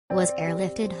was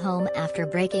airlifted home after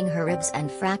breaking her ribs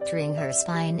and fracturing her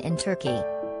spine in Turkey.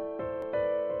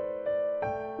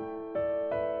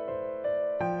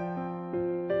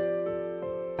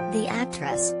 The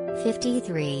actress,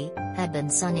 53, had been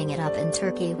sunning it up in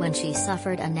Turkey when she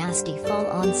suffered a nasty fall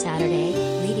on Saturday,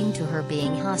 leading to her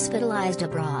being hospitalized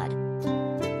abroad.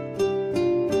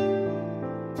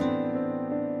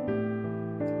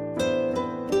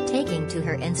 Taking to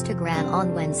her Instagram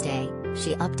on Wednesday,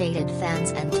 she updated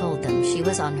fans and told them she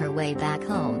was on her way back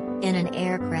home, in an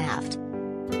aircraft.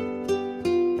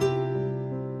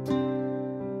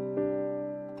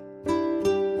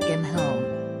 "I'm home.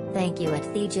 Thank you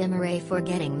at the Jimare for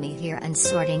getting me here and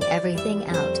sorting everything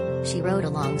out," she wrote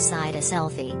alongside a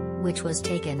selfie, which was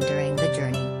taken during the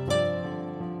journey.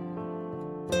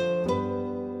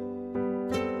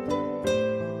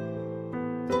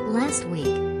 Last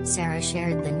week, Sarah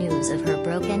shared the news of her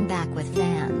broken back with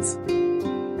fans.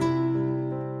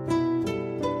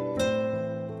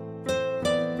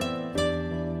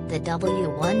 The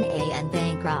W1A and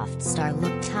Bancroft star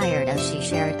looked tired as she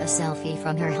shared a selfie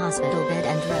from her hospital bed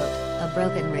and wrote, "A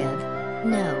broken rib?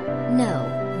 No,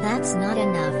 that's not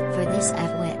enough for this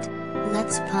F-wit.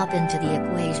 Let's pop into the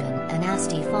equation, a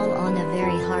nasty fall on a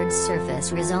very hard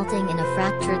surface resulting in a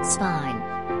fractured spine.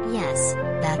 Yes,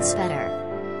 that's better."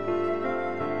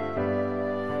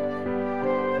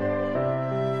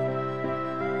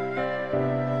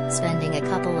 Spending a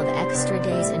couple of extra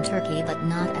days in Turkey but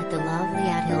not at the lovely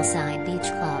at Hillside Beach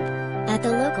Club, at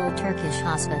the local Turkish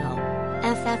hospital.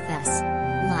 FFS.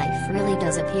 Life really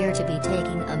does appear to be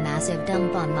taking a massive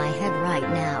dump on my head right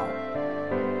now.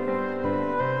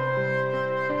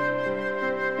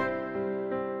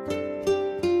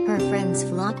 Her friends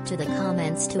flocked to the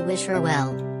comments to wish her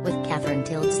well, with Catherine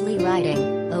Tildesley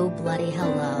writing, "Oh bloody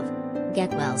hell love.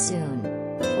 Get well soon.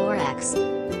 4x.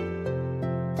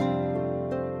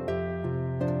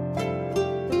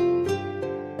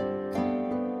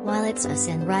 While it's a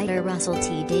sin, writer Russell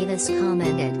T. Davis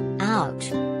commented,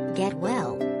 "Ouch. Get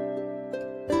well."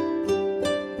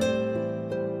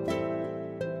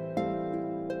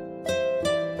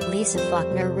 Lisa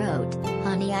Faulkner wrote,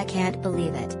 "Honey, I can't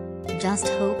believe it. Just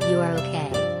hope you are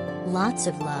okay. Lots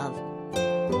of love."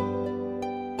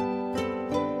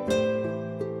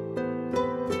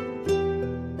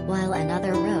 While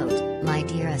another wrote, "My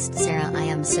dearest Sarah, I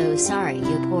am so sorry,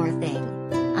 you poor thing.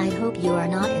 I hope you are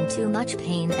not in too much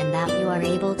pain and that you are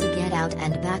able to get out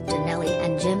and back to Nelly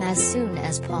and Jim as soon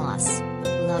as poss.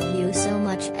 Love you so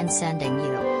much and sending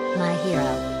you, my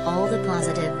hero, all the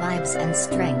positive vibes and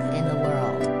strength in the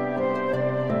world."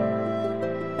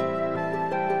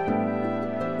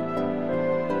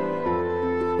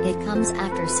 It comes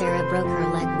after Sarah broke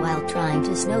her leg while trying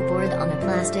to snowboard on a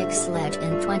plastic sledge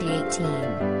in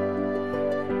 2018.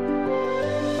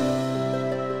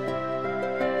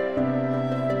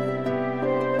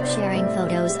 Sharing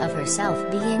photos of herself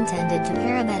being tended to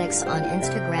paramedics on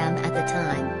Instagram at the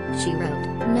time, she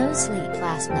wrote, "No sleep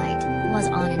last night, was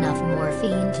on enough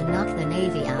morphine to knock the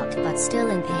Navy out but still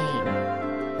in pain."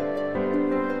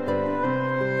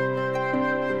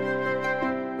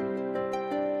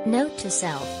 Note to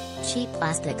self, cheap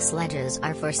plastic sledges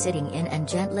are for sitting in and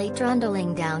gently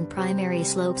trundling down primary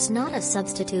slopes, not a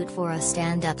substitute for a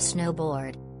stand-up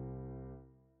snowboard.